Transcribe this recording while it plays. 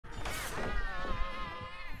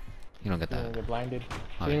You don't get She that. didn't get blinded. She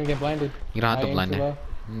Oh, didn't get blinded. you don't have I to aim blind too her. low.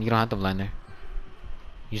 You don't have to blind her.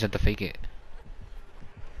 You just have to fake it.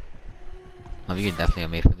 Oh, you're definitely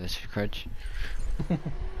made for this, Crutch.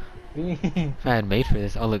 If I had made for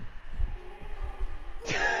this, oh look.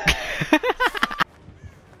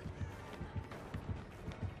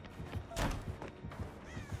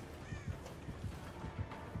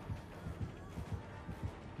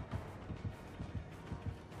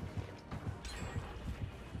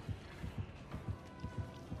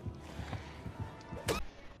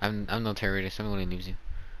 I'm no terrorist. I'm gonna lose you.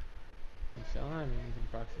 So I'm using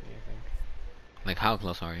proximity, I think. Like, how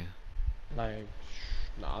close are you? Like,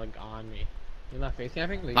 not like on me. You're not facing, I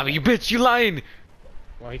think. I mean, you bitch, you lying.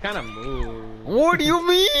 Well, he kind of moved. What do you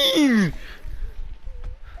mean?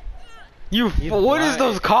 What is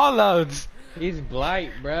those callouts? He's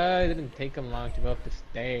blight, bruh. It didn't take him long to go up the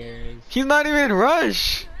stairs. He's not even in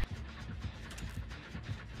rush.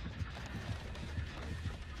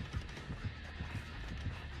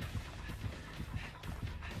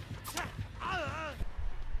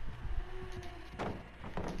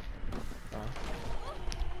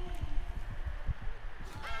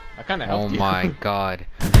 I kind of helped you. Oh my god.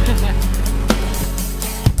 I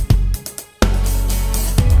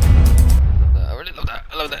really love that.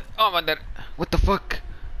 I love that. Oh my god. What the fuck?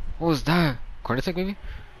 What was that? Corner attack maybe?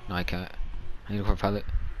 No, I can't. I need a core pallet.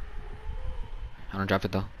 I don't drop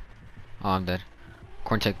it though. Oh, I'm dead.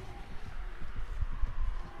 Corn tech.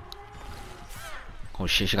 Oh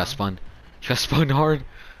shit, she got spun. She got spun hard.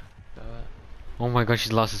 Oh my god,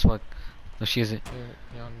 she's lost as fuck. No, she isn't. Where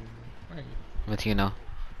are you? I'm with you now.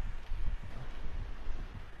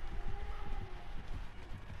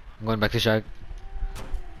 I'm going back to Shag.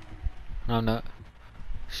 No, I'm not.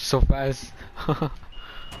 She's so fast.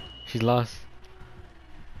 She's lost.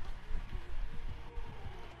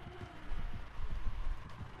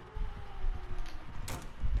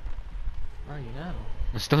 Where are you now?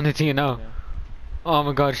 I'm still in you now. Yeah. Oh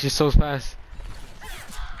my god, she's so fast.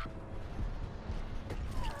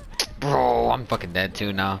 Bro, I'm fucking dead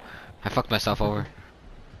too now. I fucked myself over.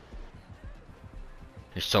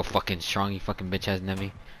 You're so fucking strong, you fucking bitch ass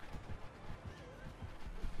Nemi.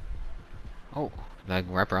 Oh, like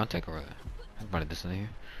wrap around take over. I wanted this in here.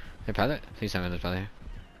 Hey, pallet? Please tell me there's pallet here.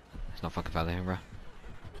 There's no fucking pallet here, bro.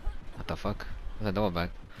 What the fuck? What's that double back?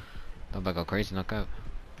 Double back go crazy, knock out.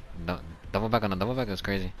 Double back on a double back is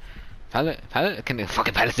crazy. Pallet? Pallet? Can the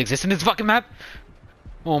fucking pallets exist in this fucking map?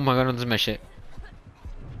 Oh my god, this is my shit.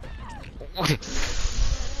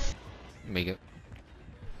 Make it.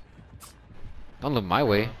 Don't look my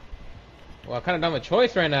way. Well, I kind of done a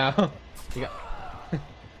choice right now. You got.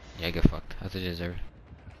 Yeah, get fucked. That's what you deserve.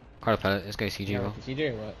 Card a pallet. This guy's CG roll.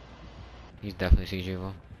 CG or what? He's definitely CG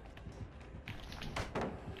roll.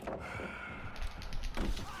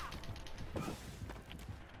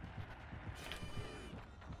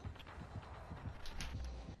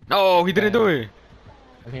 No, he didn't do it.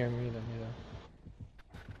 I'm here, I'm here.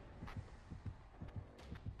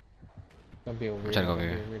 Don't be a weirdo. I'm trying to go over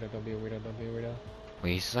here. Don't be a weirdo. Don't be a weirdo.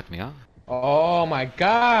 Wait, he sucked me out? Oh my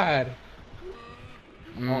god!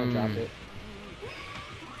 Oh, drop it.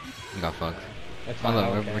 You got fucked. That's fine.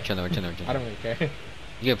 Oh, look, we're chilling. I don't really care.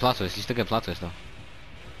 You get plot twist. You still get plot twist though.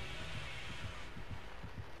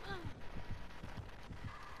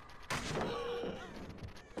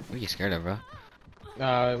 What are you scared of, bro?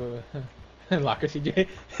 Locker CJ.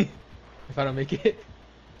 If I don't make it.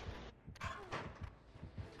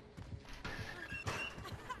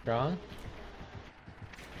 Strong.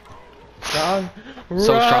 Strong. So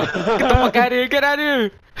strong. Get the fuck out of here. Get out of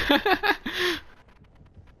here.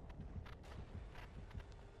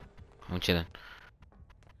 I'm chilling.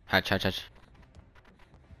 Hatch.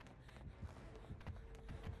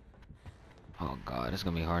 Oh god, it's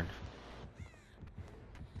gonna be hard.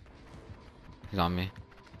 He's on me.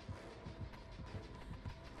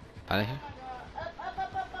 Out of here.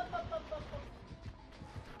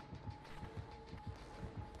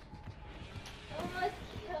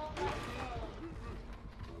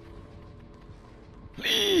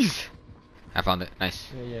 Please! I found it. Nice.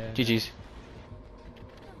 Yeah. GG's.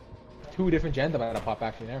 2 different gens about to pop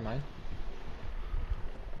actually, never mind.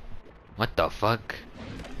 What the fuck?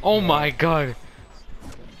 Oh my god!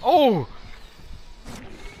 Oh!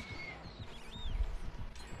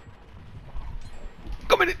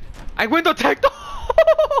 Come in! I window tagged!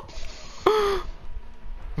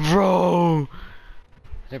 Bro!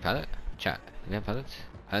 Is there a pallet? Chat. Do we have pallets?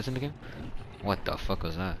 Pallets in the game? What the fuck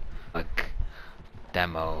was that? Like,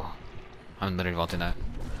 demo. I'm literally vaulting that.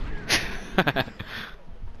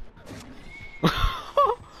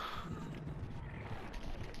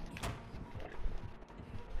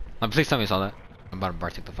 Please tell me you saw that. I'm about to bar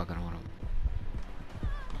take the fuck out of one of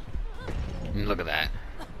them. Look at that.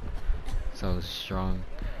 So strong.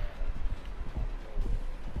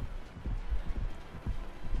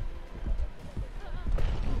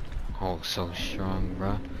 Oh, so strong,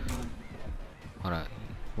 bruh. Hold up.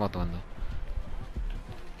 What the window?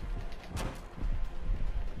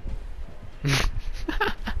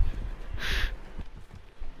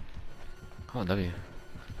 Oh, W.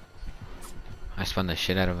 I spun the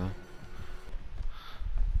shit out of him.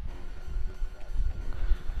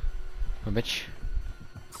 Oh, bitch.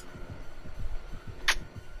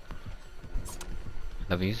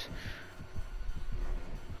 W's.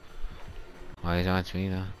 Why is on to me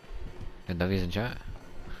though? Get W's in chat.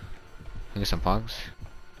 Look at some pogs.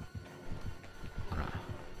 Hold on.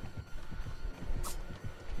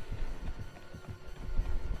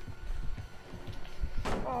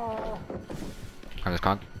 Grab this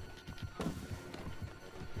cog.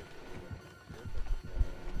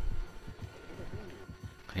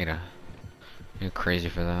 Ada. You're crazy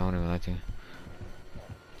for that, I wouldn't even like to.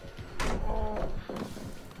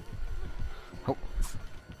 Oh.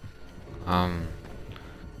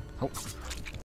 Oh.